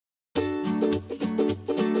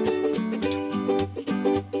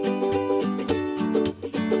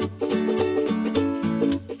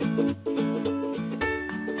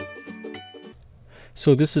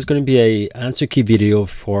So this is going to be a answer key video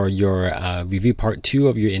for your review part 2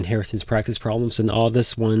 of your inheritance practice problems, and all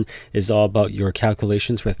this one is all about your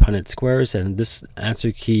calculations with Punnett squares, and this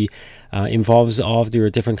answer key involves all of your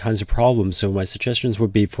different kinds of problems. So my suggestions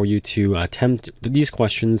would be for you to attempt these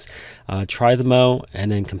questions, try them out,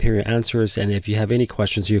 and then compare your answers. And if you have any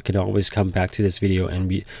questions, you can always come back to this video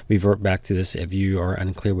and revert back to this if you are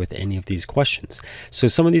unclear with any of these questions. So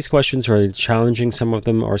some of these questions are challenging, some of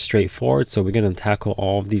them are straightforward, so we're going to tackle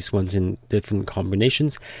all of these ones in different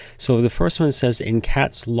combinations. So the first one says, in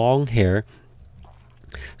cats' long hair,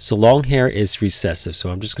 so long hair is recessive. So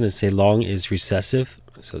I'm just going to say long is recessive.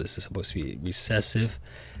 So this is supposed to be recessive.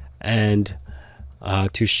 And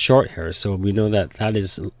to short hair, so we know that that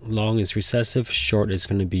is long is recessive, short is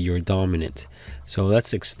going to be your dominant. So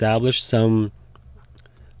let's establish some,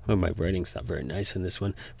 well, my writing's not very nice in this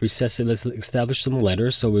one. Recessive, let's establish some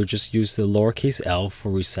letters. So we'll just use the lowercase l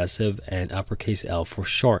for recessive and uppercase L for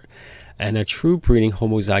short. And a true breeding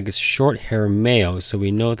homozygous short hair male, so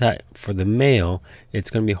we know that for the male,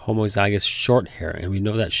 it's going to be homozygous short hair. And we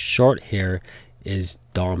know that short hair is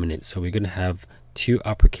dominant. So we're going to have two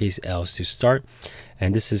uppercase L's to start.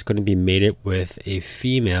 And this is going to be mated with a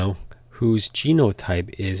female whose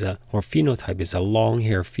genotype is or phenotype is a long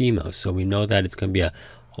hair female. So we know that it's going to be a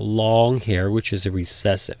long hair, which is a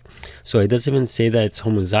recessive. So it doesn't even say that it's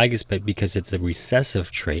homozygous, but because it's a recessive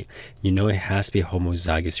trait, you know it has to be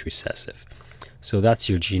homozygous recessive. So that's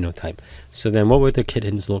your genotype. So then what would the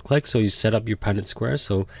kittens look like? So you set up your Punnett square.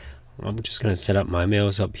 So I'm just going to set up my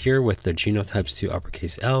males up here with the genotypes to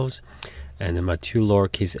uppercase L's, and then my two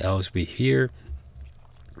lowercase L's be here,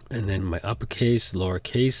 and then my uppercase,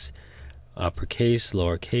 lowercase, uppercase,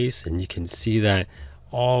 lowercase, and you can see that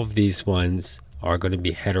all of these ones are going to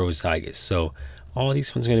be heterozygous. So all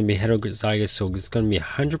these ones are going to be heterozygous, so it's going to be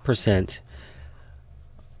 100%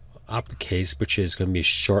 uppercase, which is going to be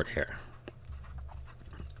short hair.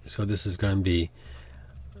 So this is going to be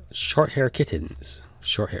short hair kittens,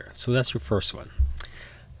 short hair. So that's your first one.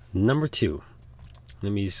 Number 2,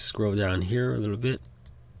 let me scroll down here a little bit.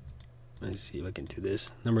 Let's see if I can do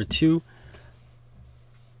this. Number 2,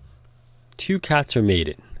 two cats are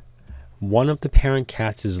mated. One of the parent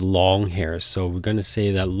cats is long hair, so we're going to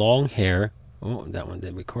say that long hair, oh, that one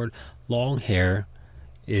didn't record, long hair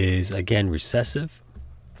is again recessive.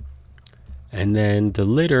 And then the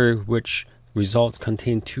litter, which results,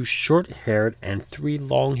 contain 2 short-haired and 3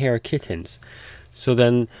 long-hair kittens. So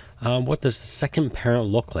then what does the second parent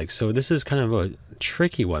look like? So this is kind of a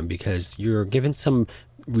tricky one because you're given some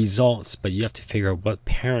results, but you have to figure out what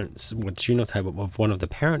genotype of one of the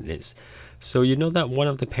parent is. So you know that one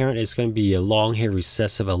of the parent is going to be a long hair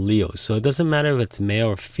recessive allele. So it doesn't matter if it's male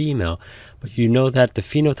or female, but you know that the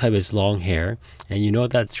phenotype is long hair, and you know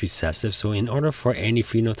that's recessive. So in order for any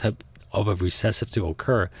phenotype of a recessive to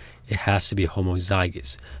occur, it has to be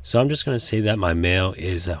homozygous. So I'm just going to say that my male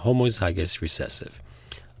is a homozygous recessive,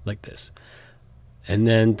 like this. And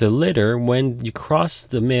then the litter, when you cross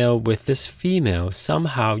the male with this female,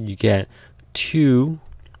 somehow you get 2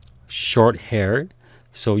 short-haired.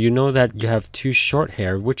 So you know that you have 2 short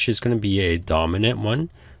hair, which is going to be a dominant one.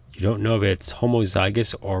 You don't know if it's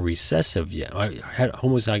homozygous or recessive yet, or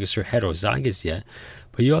homozygous or heterozygous yet.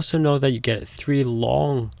 But you also know that you get 3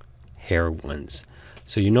 long hair ones.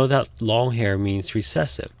 So you know that long hair means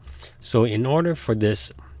recessive. So in order for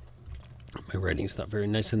this, my writing's not very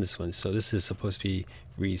nice in this one. So this is supposed to be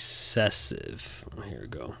recessive. Here we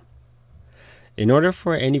go. In order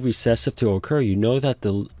for any recessive to occur, you know that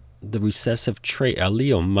the recessive trait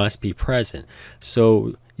allele must be present.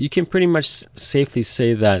 So you can pretty much safely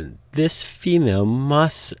say that this female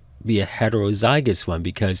must be a heterozygous one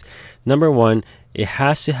because, number 1, it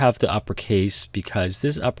has to have the uppercase because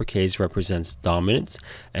this uppercase represents dominance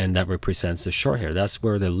and that represents the short hair. That's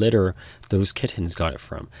where the litter, those kittens, got it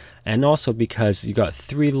from. And also because you got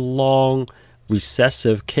 3 long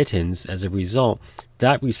recessive kittens, as a result,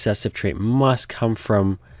 that recessive trait must come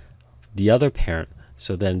from the other parent.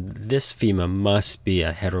 So then this female must be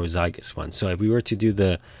a heterozygous one. So if we were to do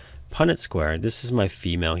the Punnett square, this is my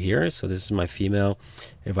female here. So this is my female.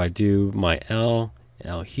 If I do my L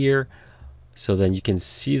here, so then you can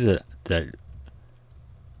see the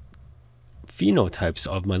phenotypes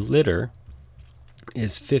of my litter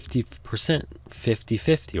is 50%,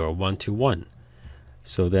 50-50, or 1-to-1.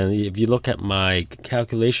 So then if you look at my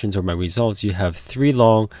calculations or my results, you have 3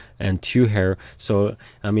 long and 2 hair. So,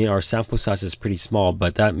 I mean, our sample size is pretty small,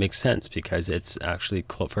 but that makes sense because it's actually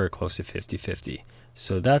very close to 50-50.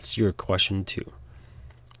 So that's your question 2.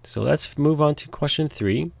 So let's move on to question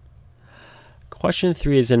 3. Question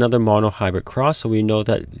 3 is another monohybrid cross, so we know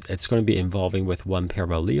that it's going to be involving with one pair of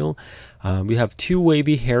allele. We have 2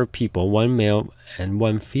 wavy hair people, one male and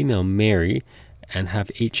one female, marry and have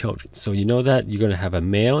 8 children. So you know that you're going to have a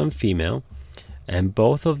male and female, and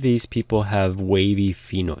both of these people have wavy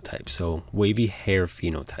phenotypes, so wavy hair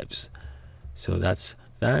phenotypes. So that's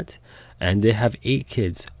that. And they have 8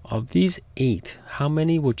 kids. Of these 8, how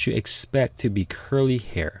many would you expect to be curly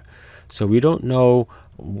hair? So we don't know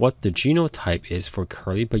what the genotype is for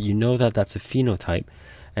curly, but you know that that's a phenotype.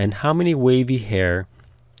 And how many wavy hair,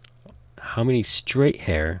 how many straight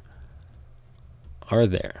hair are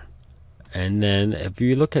there? And then if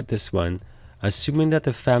you look at this one, assuming that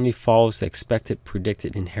the family follows the expected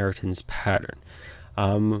predicted inheritance pattern.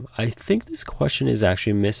 I think this question is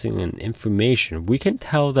actually missing an information. We can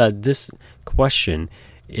tell that this question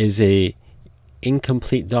is a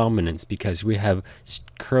incomplete dominance because we have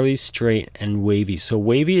curly, straight, and wavy. So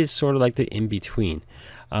wavy is sort of like the in-between.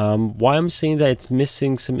 Why I'm saying that it's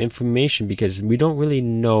missing some information, because we don't really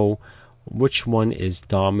know which one is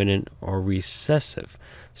dominant or recessive.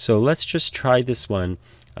 So let's just try this one.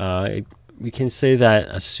 We can say that,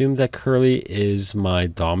 assume that curly is my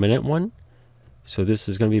dominant one. So this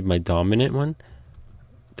is going to be my dominant one,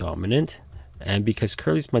 dominant. And because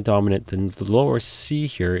curly is my dominant, then the lower C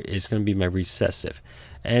here is going to be my recessive.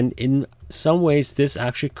 And in some ways, this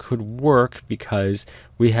actually could work because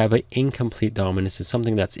we have an incomplete dominance. It's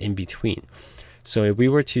something that's in between. So if we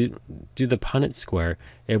were to do the Punnett square,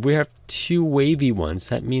 if we have 2 wavy ones,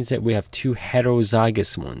 that means that we have 2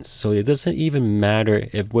 heterozygous ones. So it doesn't even matter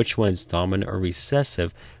if which one is dominant or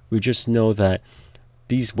recessive. We just know that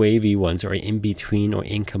these wavy ones are in between or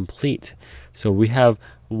incomplete. So we have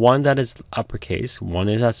one that is uppercase, one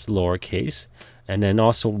is as lowercase, and then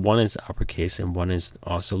also one is uppercase and one is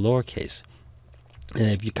also lowercase.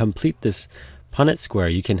 And if you complete this Punnett square,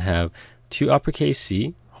 you can have 2 uppercase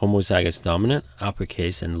C, homozygous dominant,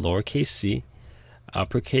 uppercase and lowercase c,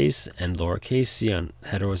 uppercase and lowercase c on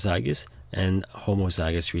heterozygous, and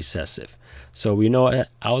homozygous recessive. So we know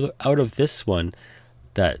out of this one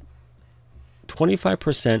that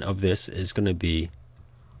 25% of this is going to be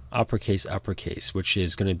uppercase, which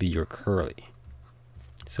is going to be your curly.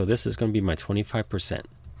 So this is going to be my 25%.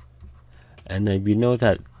 And then we know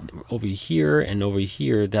that over here and over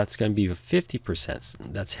here, that's going to be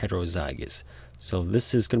 50%. That's heterozygous. So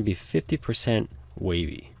this is going to be 50%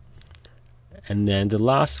 wavy. And then the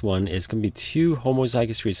last one is going to be 2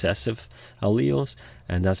 homozygous recessive alleles,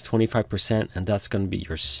 and that's 25%, and that's going to be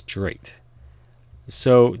your straight.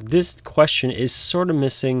 So this question is sort of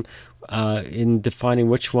missing in defining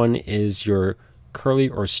which one is your curly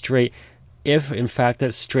or straight. If in fact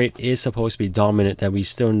that straight is supposed to be dominant, then we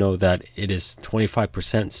still know that it is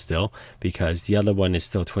 25% still, because the other one is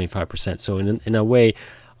still 25%. So in a way,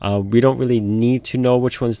 we don't really need to know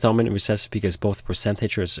which one's dominant and recessive, because both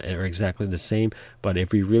percentages are exactly the same. But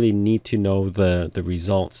if we really need to know the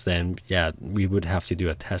results, then yeah, we would have to do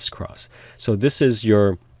a test cross. So this is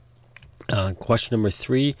your question number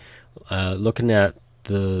 3, looking at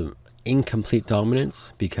the incomplete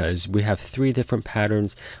dominance, because we have 3 different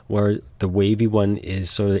patterns where the wavy one is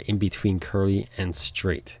sort of in between curly and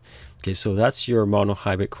straight. Okay, so that's your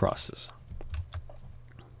monohybrid crosses.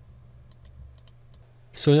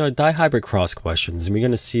 So in our dihybrid cross questions, we're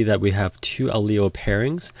going to see that we have 2 allele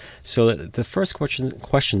pairings. So the first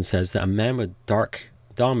question says that a man with dark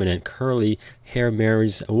dominant curly hair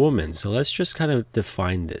marries a woman. So let's just kind of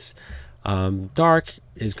define this. Dark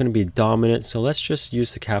is going to be dominant, so let's just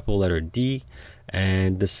use the capital letter D.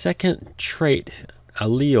 And the second trait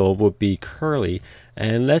allele would be curly.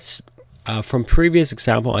 And let's from previous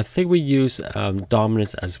example, I think we use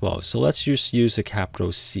dominance as well. So let's just use the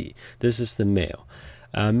capital C. This is the male.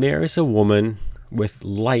 Marries a woman with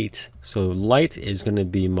light. So light is going to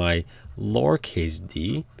be my lowercase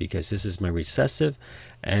d, because this is my recessive,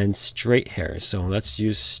 and straight hair. So let's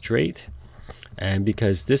use straight. And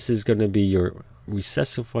because this is going to be your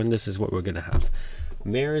recessive one, this is what we're going to have.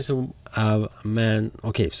 Marries a man.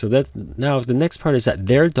 Okay, so that now the next part is that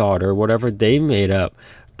their daughter, whatever they made up,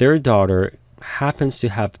 their daughter happens to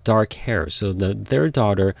have dark hair. So their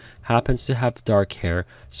daughter happens to have dark hair,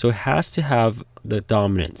 so it has to have the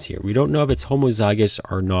dominance here. We don't know if it's homozygous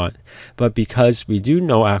or not, but because we do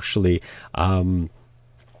know actually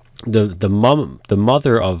the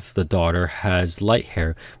mother of the daughter has light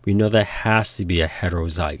hair, we know that has to be a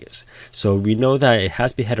heterozygous. So we know that it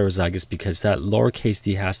has to be heterozygous because that lowercase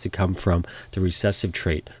d has to come from the recessive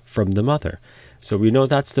trait from the mother. So we know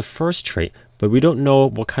that's the first trait, but we don't know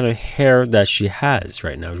what kind of hair that she has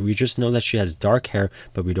right now. We just know that she has dark hair,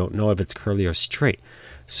 but we don't know if it's curly or straight.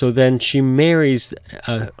 So then she marries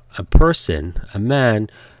a person, a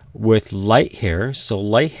man with light hair. So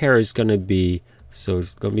light hair is going to be, so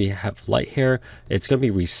it's going to have light hair. It's going to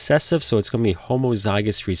be recessive, so it's going to be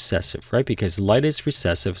homozygous recessive, right? Because light is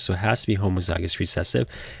recessive, so it has to be homozygous recessive.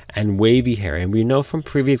 And wavy hair, and we know from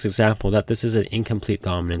previous example that this is an incomplete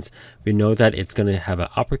dominance. We know that it's going to have an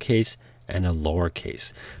uppercase and a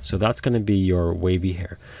lowercase. So that's going to be your wavy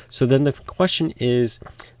hair. So then the question is,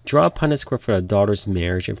 draw a Punnett square for a daughter's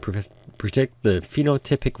marriage and predict the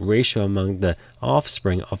phenotypic ratio among the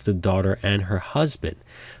offspring of the daughter and her husband.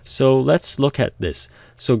 So let's look at this.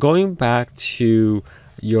 So going back to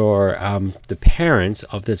your the parents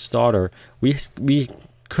of this daughter, we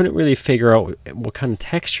couldn't really figure out what kind of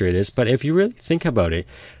texture it is, but if you really think about it,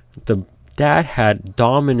 the dad had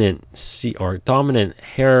dominant dominant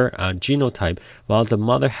hair genotype, while the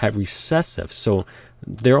mother had recessive. So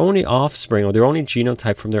their only offspring, or their only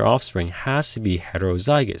genotype from their offspring, has to be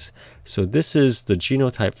heterozygous. So this is the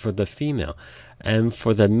genotype for the female, and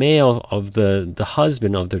for the male of the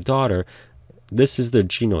husband of their daughter, this is the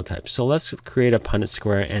genotype. So let's create a Punnett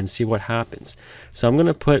square and see what happens. So I'm going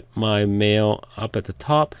to put my male up at the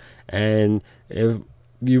top, and if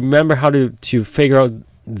you remember how to figure out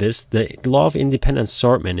this, the law of independent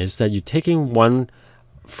assortment is that you're taking one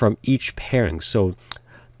from each pairing. So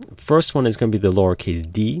first one is going to be the lowercase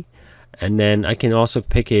d, and then I can also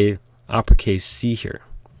pick a uppercase C here.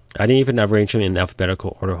 I didn't even arrange them in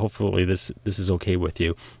alphabetical order. Hopefully this is okay with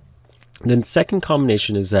you. Then the second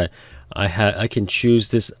combination is that I can choose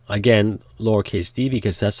this, again, lowercase d,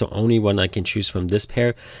 because that's the only one I can choose from this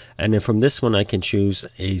pair. And then from this one I can choose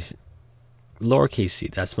a lowercase c.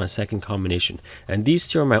 That's my second combination. And these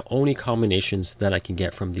two are my only combinations that I can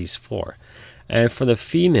get from these four. And for the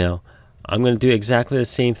female, I'm going to do exactly the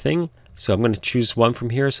same thing. So I'm going to choose one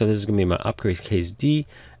from here. So this is going to be my uppercase D,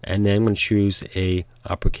 and then I'm going to choose a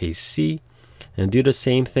uppercase C, and do the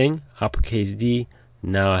same thing, uppercase D.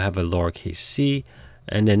 Now I have a lowercase c,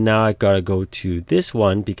 and then now I gotta go to this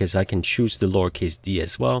one because I can choose the lowercase d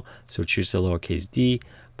as well. So choose the lowercase d,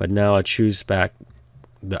 but now I choose back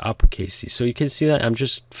the uppercase c. So you can see that I'm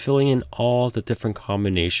just filling in all the different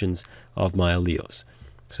combinations of my alleles.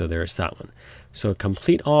 So there's that one. So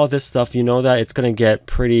complete all this stuff. You know that it's going to get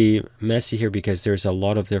pretty messy here because there's a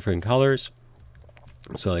lot of different colors.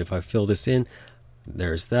 So if I fill this in,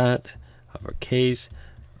 there's that, uppercase,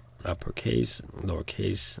 uppercase,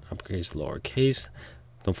 lowercase, uppercase, lowercase.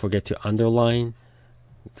 Don't forget to underline.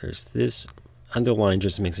 There's this. Underline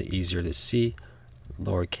just makes it easier to see.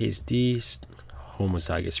 Lowercase d,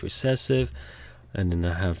 homozygous recessive. And then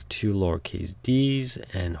I have two lowercase d's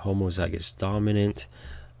and homozygous dominant.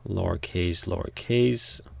 Lowercase,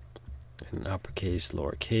 lowercase, and uppercase,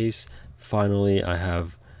 lowercase. Finally, I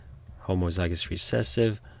have homozygous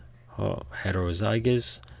recessive,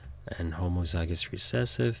 heterozygous, and homozygous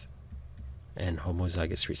recessive, and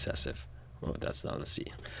homozygous recessive. Oh, that's not a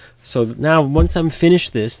C. So now once I'm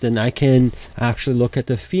finished this, then I can actually look at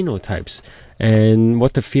the phenotypes and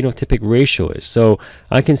what the phenotypic ratio is. So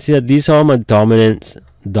I can see that these are my dominant.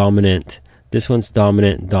 This one's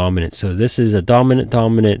dominant, dominant. So this is a dominant,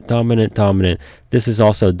 dominant, dominant, dominant. This is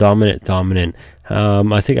also a dominant, dominant.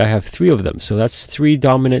 I think I have three of them. So that's three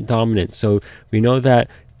dominant, dominant. So we know that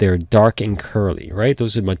they're dark and curly, right?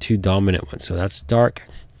 Those are my two dominant ones. So that's dark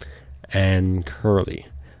and curly.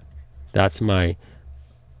 That's my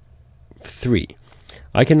three.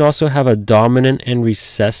 I can also have a dominant and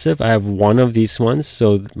recessive. I have one of these ones.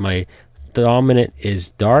 So my dominant is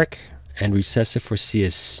dark and recessive for C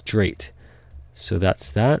is straight. So that's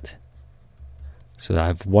that. So I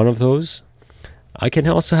have one of those. I can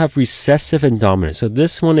also have recessive and dominant. So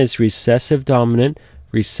this one is recessive dominant,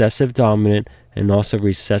 and also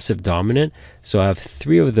recessive dominant. So I have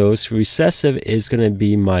three of those. Recessive is going to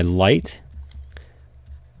be my light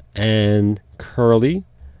and curly.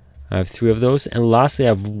 I have three of those. And lastly, I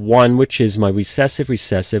have one, which is my recessive,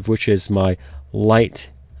 which is my light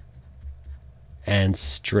and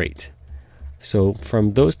straight. So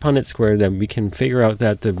from those Punnett square, then we can figure out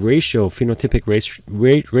that the ratio, phenotypic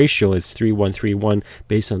ratio is 3:1:3:1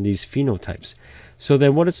 based on these phenotypes. So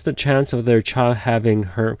then what is the chance of their child having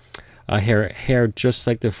her hair just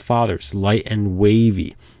like their father's, light and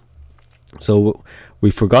wavy? So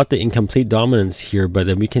we forgot the incomplete dominance here, but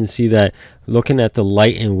then we can see that looking at the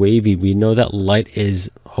light and wavy, we know that light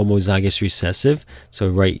is homozygous recessive. So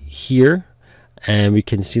right here, and we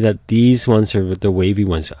can see that these ones are the wavy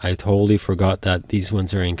ones. I totally forgot that these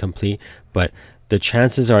ones are incomplete, but the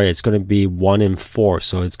chances are it's going to be 1 in 4.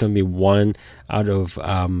 So it's going to be 1 out of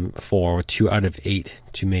 4 or 2 out of 8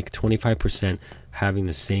 to make 25% having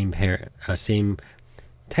the same same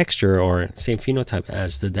texture or same phenotype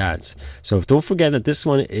as the dads. So don't forget that this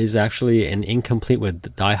one is actually an incomplete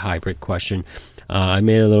with dihybrid question. I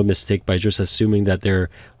made a little mistake by just assuming that they're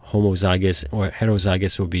homozygous or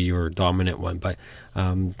heterozygous will be your dominant one, but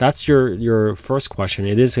that's your first question.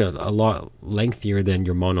 It is a lot lengthier than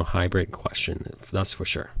your monohybrid question, that's for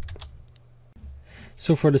sure.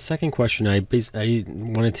 So for the second question, I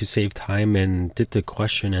wanted to save time and did the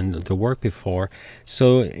question and the work before.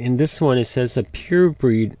 So in this one, it says a pure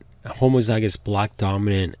breed homozygous black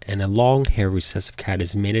dominant and a long hair recessive cat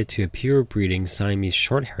is mated to a pure breeding Siamese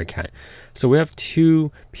short hair cat. So we have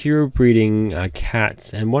two pure breeding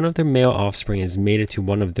cats, and one of their male offspring is mated to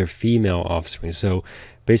one of their female offspring. So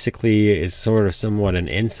basically it's sort of somewhat an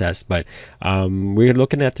incest, but we're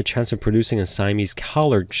looking at the chance of producing a Siamese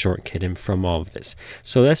collared short kitten from all of this.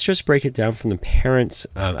 So let's just break it down from the parents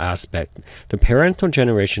aspect. The parental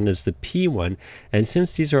generation is the P1, and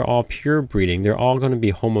since these are all pure breeding, they're all going to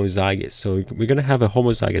be homozygous. So we're going to have a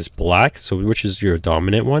homozygous black, so which is your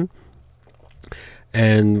dominant one.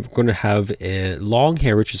 And we're going to have a long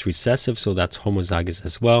hair, which is recessive, so that's homozygous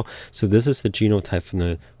as well. So this is the genotype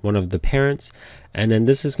from one of the parents. And then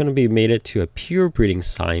this is going to be mated to a pure breeding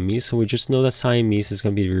Siamese. So we just know that Siamese is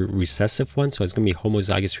going to be the recessive one. So it's going to be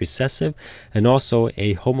homozygous recessive, and also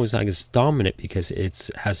a homozygous dominant because it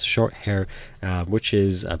has short hair, which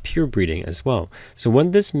is pure breeding as well. So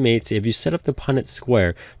when this mates, if you set up the Punnett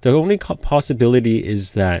square, the only possibility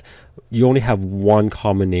is that you only have one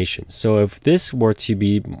combination. So if this were to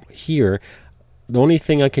be here, the only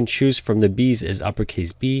thing I can choose from the B's is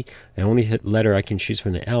uppercase B, and the only letter I can choose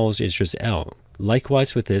from the L's is just L.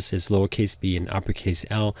 Likewise with this is lowercase b and uppercase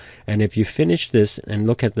L. And if you finish this and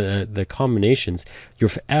look at the combinations, your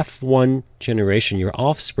F1 generation, your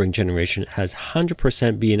offspring generation, has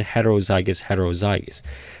 100% being heterozygous.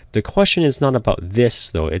 The question is not about this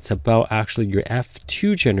though, it's about actually your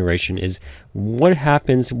F2 generation. Is what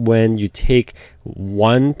happens when you take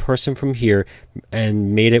one person from here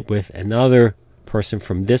and mate it with another person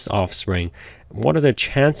from this offspring. What are the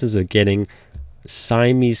chances of getting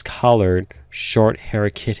Siamese collared short hair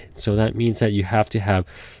kitten? So that means that you have to have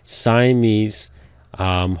Siamese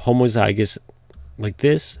homozygous like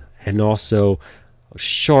this, and also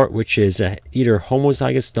short, which is either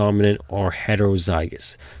homozygous dominant or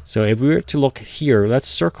heterozygous. So if we were to look here, let's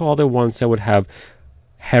circle all the ones that would have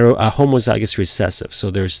homozygous recessive.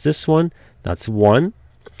 So there's this one, that's 1,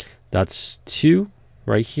 that's 2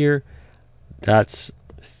 right here, that's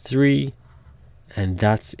 3, and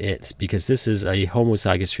that's it, because this is a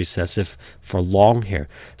homozygous recessive for long hair.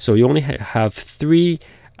 So you only have 3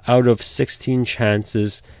 out of 16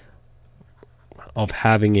 chances of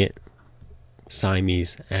having it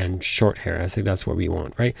Siamese and short hair. I think that's what we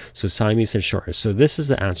want, right? So Siamese and short hair. So this is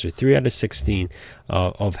the answer: 3 out of 16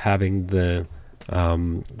 of having the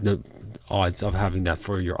odds of having that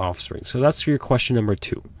for your offspring. So that's for your question number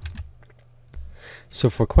 2. So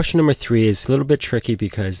for question number 3, it's a little bit tricky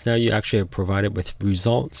because now you actually are provided with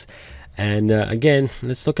results. And again,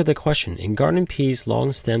 let's look at the question. In garden peas,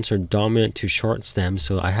 long stems are dominant to short stems.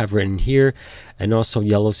 So I have written here, and also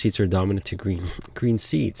yellow seeds are dominant to green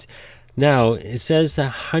seeds. Now it says that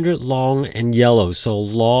 100 long and yellow. So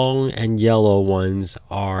long and yellow ones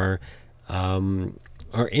are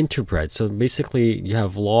interbred. So basically you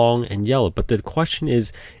have long and yellow. But the question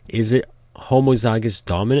is it homozygous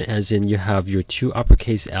dominant, as in you have your 2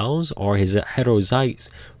 uppercase L's, or is it heterozygous?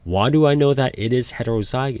 Why do I know that it is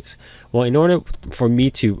heterozygous? Well, in order for me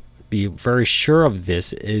to be very sure of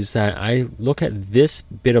this, is that I look at this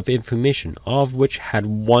bit of information, all of which had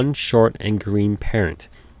 1 short and green parent.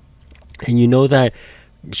 And you know that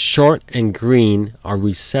short and green are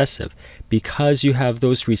recessive because you have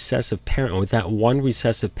those recessive parent. With that 1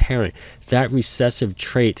 recessive parent, that recessive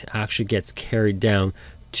trait actually gets carried down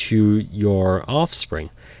to your offspring,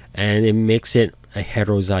 and it makes it a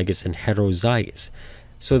heterozygous and heterozygous.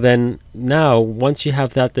 So then now once you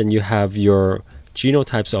have that, then you have your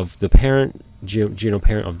genotypes of the parent,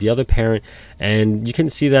 genoparent of the other parent, and you can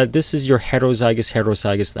see that this is your heterozygous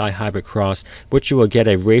dihybrid cross, which you will get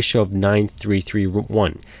a ratio of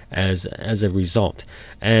 9:3:3:1 as a result.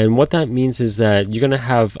 And what that means is that you're going to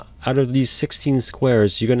have, out of these 16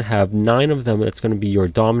 squares, you're going to have 9 of them that's going to be your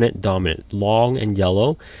dominant, long and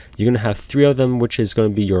yellow. You're going to have 3 of them which is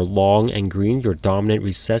going to be your long and green, your dominant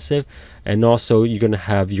recessive, and also you're going to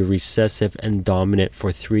have your recessive and dominant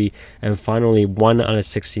for 3, and finally 1 out of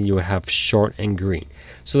 16 you will have short and green.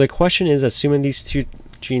 So the question is, assuming these 2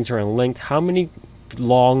 genes are linked, how many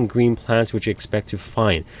long green plants which you expect to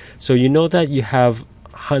find. So you know that you have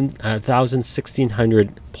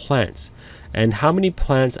 1,600 plants, and how many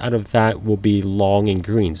plants out of that will be long and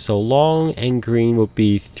green? So long and green will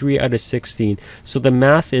be 3 out of 16. So the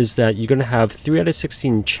math is that you're going to have 3 out of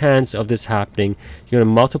 16 chance of this happening. You're going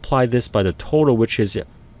to multiply this by the total, which is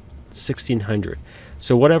 1,600.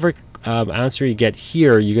 So whatever answer you get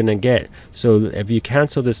here, you're going to get. So if you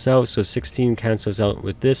cancel this out, so 16 cancels out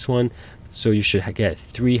with this one, so you should get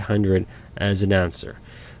 300 as an answer.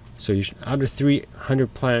 So you should, out of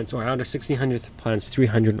 300 plants, or out of 1,600 plants,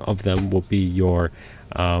 300 of them will be your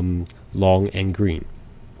long and green.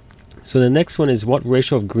 So the next one is what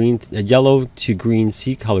ratio of yellow to green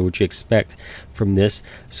seed color would you expect from this?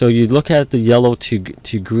 So you look at the yellow to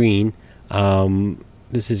green.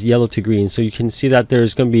 This is yellow to green, so you can see that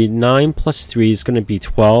there's going to be 9 plus 3 is going to be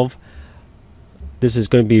 12. This is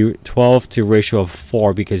going to be 12 to ratio of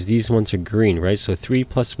 4 because these ones are green, right? So 3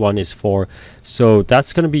 plus 1 is 4. So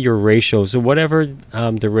that's going to be your ratio. So whatever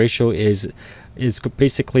the ratio is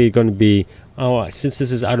basically going to be, since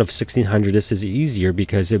this is out of 1,600, this is easier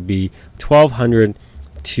because it'd be 1,200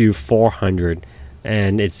 to 400.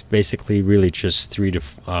 And it's basically really just 3 to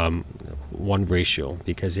 1 ratio,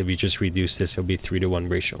 because if you just reduce this, it'll be 3 to 1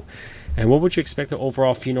 ratio. And what would you expect the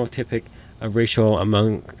overall phenotypic ratio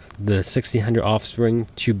among the 1,600 offspring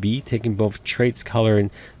to be, taking both traits, color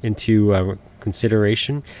into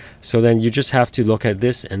consideration? So then you just have to look at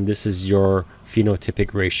this, and this is your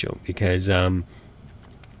phenotypic ratio, because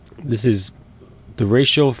this is the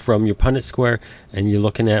ratio from your Punnett square, and you're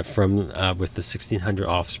looking at from with the 1,600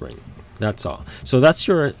 offspring. That's all. So that's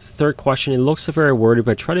your third question. It looks very wordy,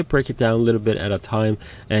 but try to break it down a little bit at a time,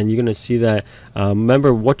 and you're going to see that,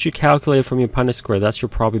 remember, what you calculate from your Punnett square, that's your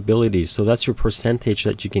probability. So that's your percentage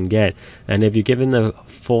that you can get. And if you're given the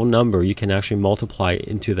full number, you can actually multiply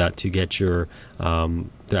into that to get your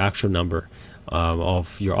the actual number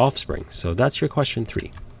of your offspring. So that's your question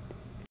 3.